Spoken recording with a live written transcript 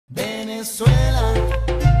Venezuela,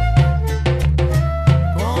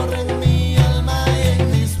 corre en mi alma y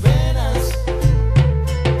en mis venas,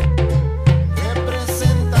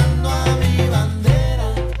 representando a mi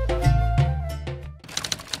bandera.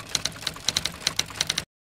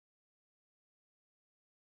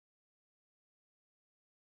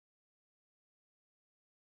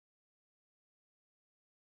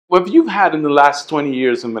 What you've had in the last 20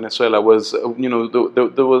 years in Venezuela was,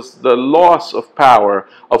 there was the loss of power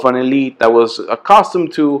of an elite that was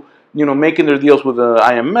accustomed to, making their deals with the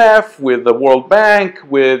IMF, with the World Bank,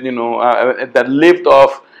 with, that lived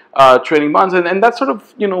off trading bonds, and that sort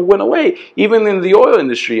of, went away. Even in the oil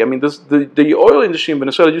industry, I mean, the oil industry in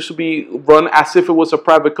Venezuela used to be run as if it was a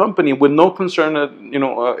private company with no concern,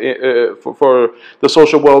 for the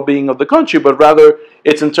social well-being of the country, but rather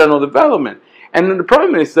its internal development. And then the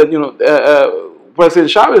problem is that President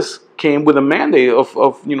Chavez came with a mandate of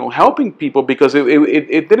helping people, because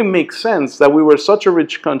it didn't make sense that we were such a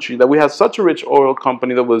rich country, that we had such a rich oil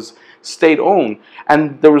company that was state-owned,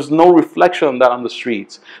 and there was no reflection on that on the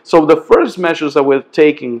streets. So the first measures that were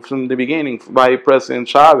taken from the beginning by President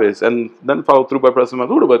Chavez, and then followed through by President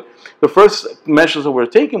Maduro, but the first measures that were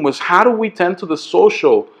taken was, how do we tend to the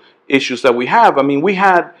social issues that we have? I mean, we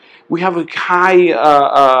have a high,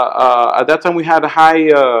 at that time we had high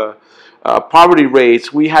poverty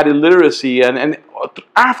rates, we had illiteracy, and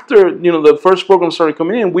after the first program started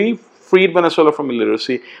coming in, we freed Venezuela from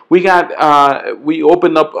illiteracy. We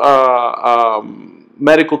opened up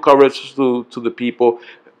medical coverage to the people,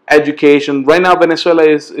 education. Right now Venezuela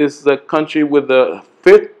is the country with the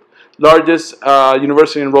 5th largest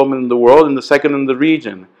university enrollment in the world, and the 2nd in the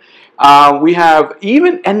region. We have,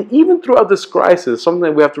 even throughout this crisis, something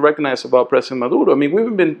that we have to recognize about President Maduro. I mean,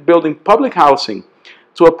 we've been building public housing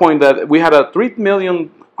to a point that we had a 3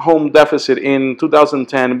 million home deficit in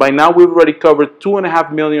 2010. By now, we've already covered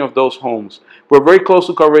 2.5 million of those homes. We're very close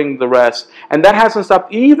to covering the rest. And that hasn't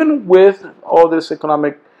stopped, even with all this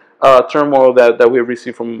economic turmoil that we've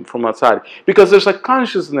received from outside. Because there's a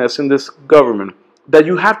consciousness in this government that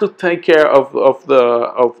you have to take care of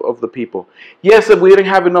the people. Yes, that we didn't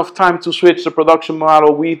have enough time to switch the production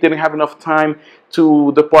model. We didn't have enough time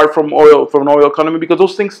to depart from an oil economy, because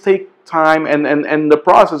those things take time and the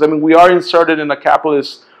process. I mean, we are inserted in a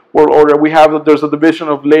capitalist world order. There's a division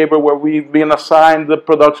of labor where we've been assigned the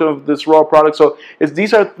production of this raw product. So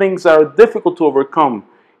these are things that are difficult to overcome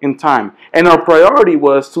in time. And our priority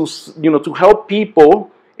was to help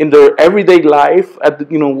people in their everyday life,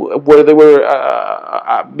 where they were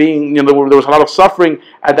there was a lot of suffering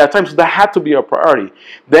at that time, so that had to be our priority.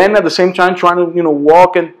 Then at the same time, trying to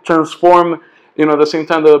walk and transform, at the same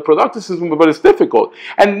time, the productive system, but it's difficult.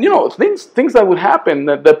 And things that would happen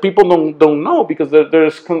that people don't know, because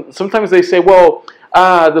sometimes they say, well,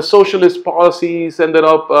 the socialist policies ended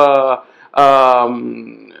up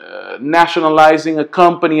nationalizing a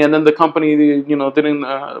company, and then the company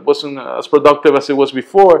wasn't as productive as it was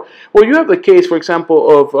before. Well, you have the case, for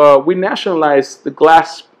example, of we nationalized the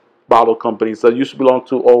glass bottle companies that used to belong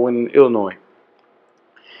to Owen, Illinois.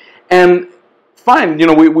 And fine,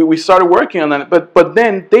 we started working on that, but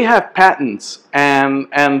then they have patents, and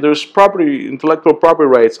there's intellectual property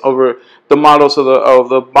rights over the models of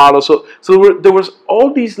the bottles. So there was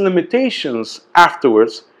all these limitations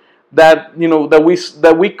afterwards that that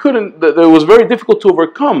was very difficult to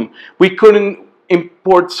overcome. We couldn't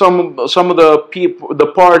import some of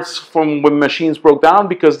the parts from when machines broke down,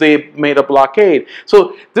 because they made a blockade.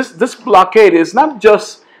 So this blockade is not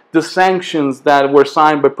just the sanctions that were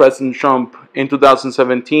signed by President Trump in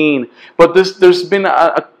 2017, but there's been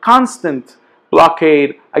a constant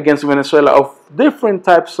blockade against Venezuela of different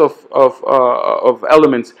types of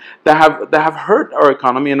elements that have hurt our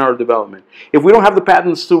economy and our development. If we don't have the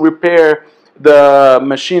patents to repair the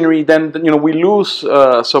machinery, then we lose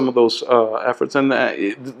some of those efforts, and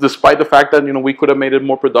despite the fact that we could have made it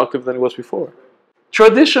more productive than it was before.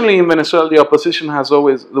 Traditionally in Venezuela, the opposition has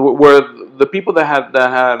always were the people that had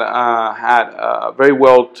a very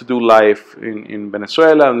well-to-do life in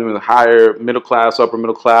Venezuela, and higher middle class, upper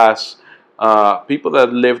middle class. People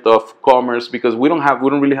that lived off commerce, because we don't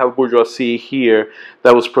really have bourgeoisie here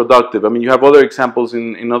that was productive. I mean, you have other examples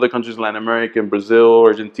in other countries, Latin America, in Brazil,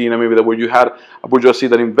 Argentina, maybe, where you had a bourgeoisie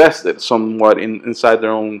that invested somewhat inside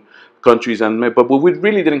their own countries, but we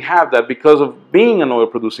really didn't have that, because of being an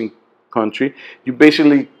oil-producing country. You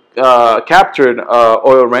basically captured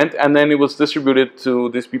oil rent, and then it was distributed to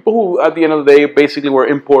these people who, at the end of the day, basically were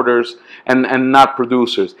importers and not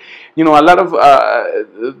producers. You know, a lot of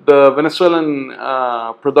the Venezuelan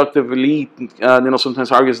productive elite,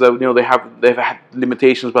 sometimes argues that they've had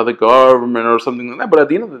limitations by the government or something like that. But at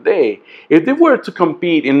the end of the day, if they were to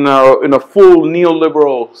compete in a full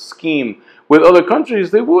neoliberal scheme with other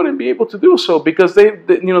countries, they wouldn't be able to do so, because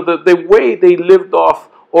the way they lived off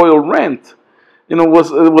oil rent,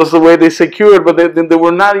 was the way they secured, but they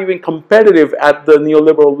were not even competitive at the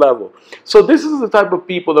neoliberal level. So this is the type of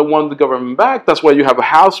people that want the government back. That's why you have a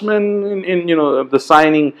Houseman in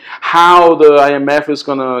designing how the IMF is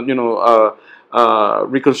going to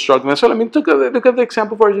reconstruct Venezuela. I mean, look at the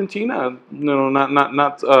example of Argentina. Not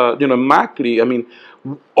Macri. I mean,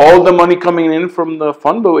 all the money coming in from the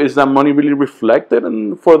fund bill, is that money really reflected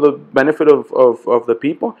and for the benefit of the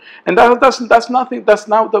people? And that's nothing. That's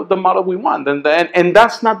not the model we want, and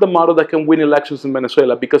that's not the model that can win elections in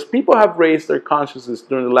Venezuela, because people have raised their consciousness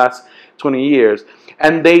during the last 20 years,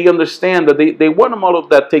 and they understand that they want a model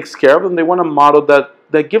that takes care of them. They want a model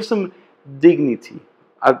that gives them dignity,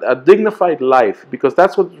 a dignified life, because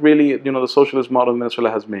that's what really the socialist model in Venezuela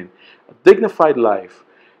has been, a dignified life.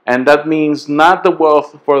 And that means not the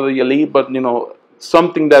wealth for the elite, but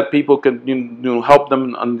something that people can help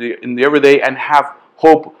them in the everyday and have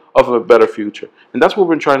hope of a better future. And that's what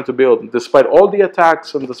we're trying to build. Despite all the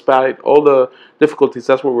attacks and despite all the difficulties,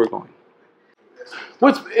 that's where we're going.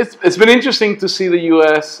 Well, it's been interesting to see the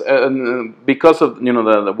U.S. Because of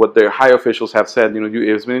what their high officials have said.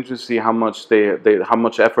 It's been interesting to see how much how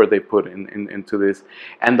much effort they put into this,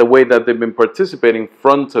 and the way that they've been participating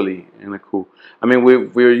frontally in a coup. I mean,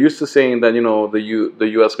 we're used to saying that the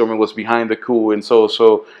U.S. government was behind the coup in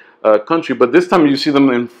so country, but this time you see them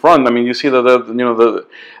in front. I mean, you see that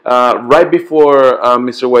right before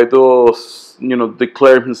Mr. Guaido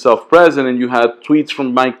declared himself president, you had tweets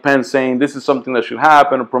from Mike Pence saying this is something that should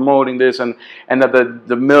happen, or promoting this, and that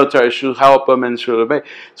the military should help them and should obey.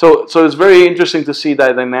 So it's very interesting to see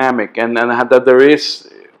that dynamic, and that there is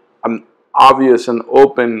an obvious and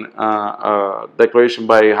open declaration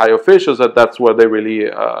by high officials that that's what they really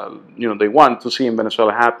they want to see in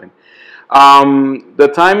Venezuela happen. The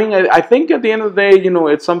timing, I think, at the end of the day,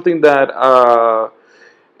 it's something that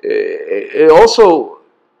it also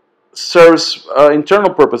serves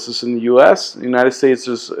internal purposes in the U.S. The United States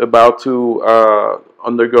is about to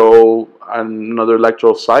undergo another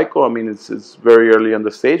electoral cycle. I mean, it's very early on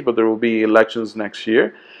the stage, but there will be elections next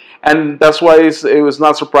year. And that's why it was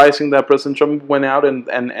not surprising that President Trump went out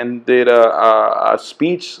and did a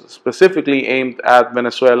speech specifically aimed at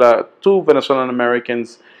Venezuela, to Venezuelan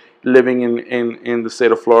Americans living in the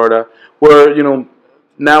state of Florida, where,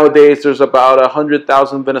 nowadays there's about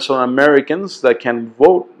 100,000 Venezuelan Americans that can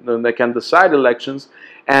vote, that can decide elections,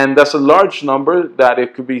 and that's a large number that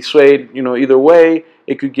it could be swayed, either way.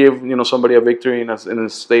 It could give, somebody a victory in a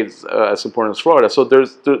state as important as Florida. So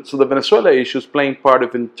so the Venezuela issue is playing part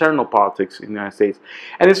of internal politics in the United States,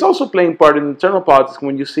 and it's also playing part in internal politics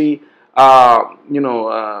when you see,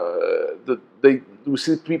 we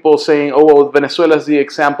see people saying, "Oh, well, Venezuela is the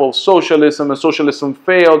example of socialism, and socialism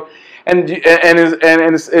failed." And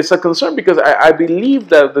it's a concern, because I believe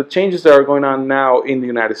that the changes that are going on now in the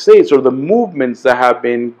United States, or the movements that have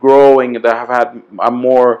been growing, that have had a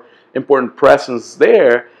more important presence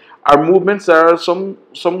there, are movements that are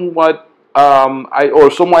somewhat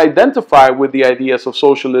somewhat identified with the ideas of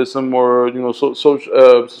socialism, or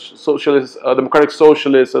socialist, democratic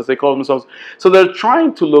socialists, as they call themselves. So they're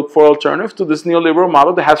trying to look for alternatives to this neoliberal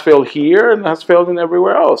model that has failed here and has failed in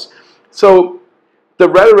everywhere else. So the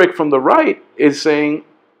rhetoric from the right is saying,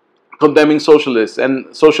 condemning socialists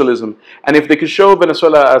and socialism, and if they could show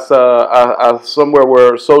Venezuela as somewhere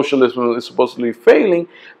where socialism is supposedly failing,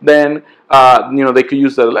 then they could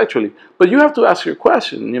use that electorally. But you have to ask your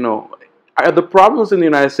question. Are the problems in the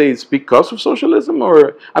United States because of socialism,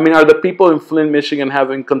 or are the people in Flint, Michigan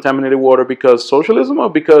having contaminated water because socialism, or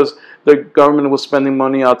because the government was spending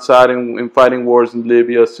money outside and fighting wars in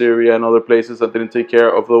Libya, Syria, and other places that didn't take care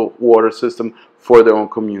of the water system for their own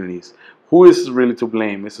communities? Who is really to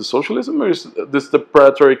blame? Is it socialism, or is this the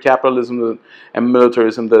predatory capitalism and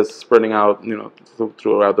militarism that's spreading out,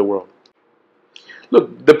 throughout the world?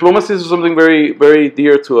 Look, diplomacy is something very, very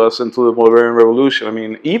dear to us and to the Bolivarian Revolution. I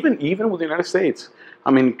mean, even with the United States.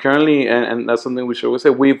 Currently, and that's something we should always say,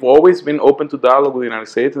 we've always been open to dialogue with the United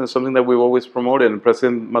States, and it's something that we've always promoted. And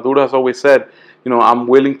President Maduro has always said, I'm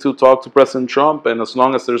willing to talk to President Trump, and as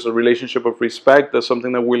long as there's a relationship of respect, that's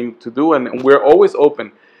something that we're willing to do, and we're always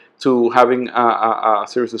open to having a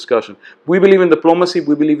serious discussion. We believe in diplomacy.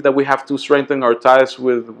 We believe that we have to strengthen our ties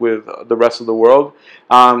with the rest of the world.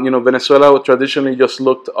 Venezuela traditionally just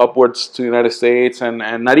looked upwards to the United States and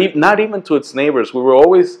not even to its neighbors. We were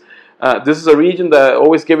always, this is a region that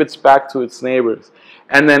always gave its back to its neighbors.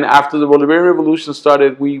 And then after the Bolivarian Revolution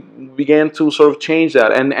started, we began to sort of change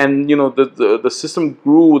that. And the system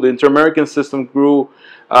grew, the inter-American system grew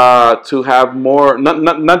to have more,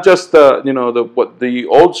 not just the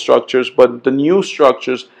old structures, but the new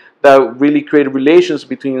structures that really created relations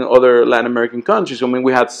between other Latin American countries. I mean,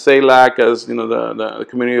 we had CELAC as the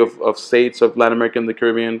community of states of Latin America and the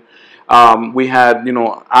Caribbean. We had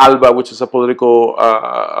ALBA, which is a political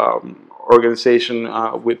organization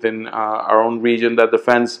within our own region that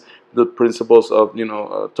defends the principles of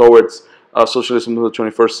towards socialism in the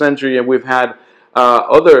 21st century, and we've had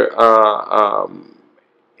other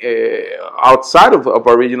outside of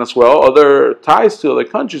our region as well, other ties to other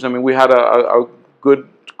countries. I mean, we had a good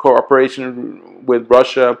cooperation with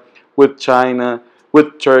Russia, with China,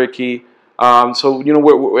 with Turkey.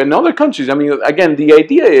 We're in other countries. I mean, again, the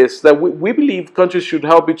idea is that we believe countries should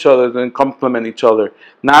help each other and complement each other,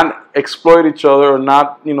 not exploit each other, or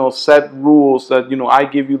not set rules that I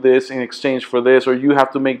give you this in exchange for this, or you have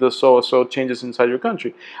to make the so changes inside your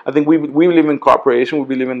country. I think we believe in cooperation, we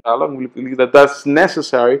believe in dialogue, we believe that that's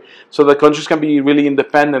necessary so that countries can be really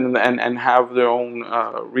independent and have their own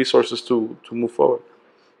resources to move forward.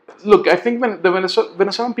 Look, I think the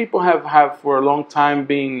Venezuelan people have for a long time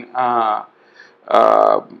been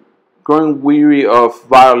growing weary of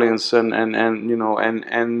violence,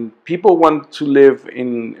 and people want to live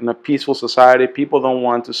in a peaceful society. People don't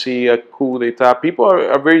want to see a coup d'etat. People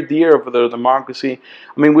are very dear of their democracy.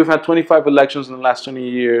 I mean, we've had 25 elections in the last 20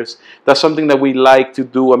 years. That's something that we like to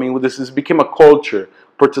do. I mean, this became a culture.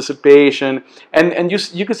 Participation, and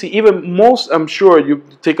you can see even most, I'm sure you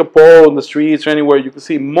take a poll in the streets or anywhere, you can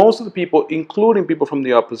see most of the people, including people from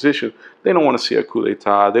the opposition, they don't want to see a coup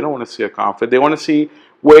d'etat, they don't want to see a conflict, they want to see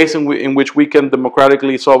ways in which we can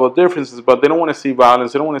democratically solve our differences, but they don't want to see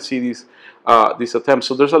violence, they don't want to see these attempts.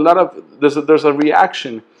 So there's a lot of, there's a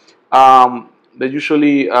reaction that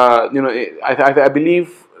usually, I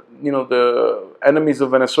believe, the enemies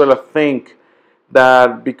of Venezuela think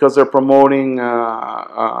that because they're promoting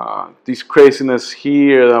these craziness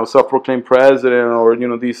here, self-proclaimed president, or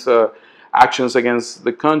these actions against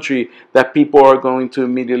the country, that people are going to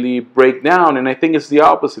immediately break down. And I think it's the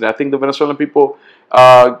opposite. I think the Venezuelan people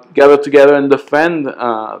gather together and defend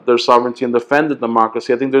their sovereignty and defend the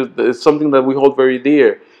democracy. I think it's something that we hold very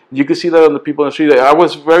dear. You can see that on the people in the street. I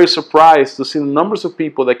was very surprised to see the numbers of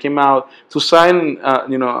people that came out to sign,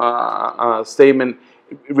 a statement,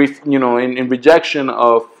 in rejection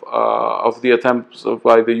of the attempts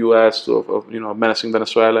by the U.S. of menacing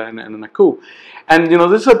Venezuela and a coup. And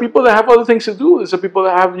these are people that have other things to do. These are people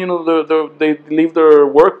that have they leave their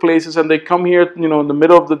workplaces and they come here in the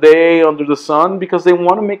middle of the day under the sun because they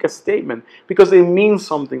want to make a statement, because they mean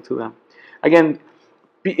something to them. Again,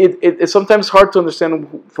 it's sometimes hard to understand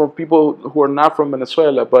from people who are not from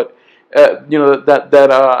Venezuela, but that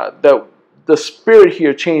the spirit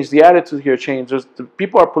here changed, the attitude here changed.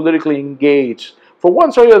 People are politically engaged. For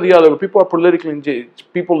one side or the other, but people are politically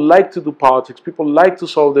engaged. People like to do politics. People like to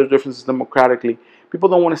solve their differences democratically. People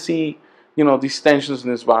don't want to see, these tensions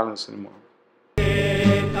and this violence anymore.